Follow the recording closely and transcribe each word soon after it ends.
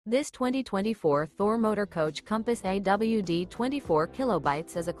This 2024 Thor Motor Coach Compass AWD 24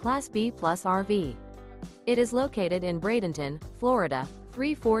 kilobytes is a Class B Plus RV. It is located in Bradenton, Florida,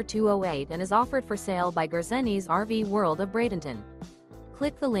 34208 and is offered for sale by Gerzeny's RV World of Bradenton.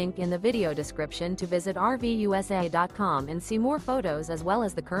 Click the link in the video description to visit RVUSA.com and see more photos as well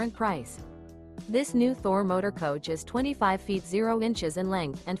as the current price. This new Thor Motor Coach is 25 feet 0 inches in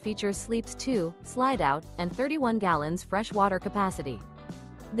length and features sleeps 2, Slideout, and 31 gallons fresh water capacity.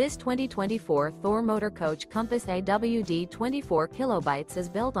 This 2024 Thor Motor Coach Compass AWD 24 kilobytes is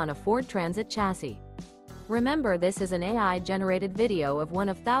built on a Ford Transit chassis. Remember, this is an AI-generated video of one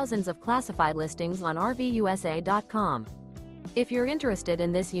of thousands of classified listings on RVUSA.com. If you're interested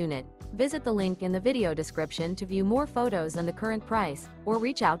in this unit, visit the link in the video description to view more photos and the current price, or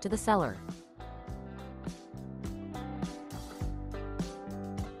reach out to the seller.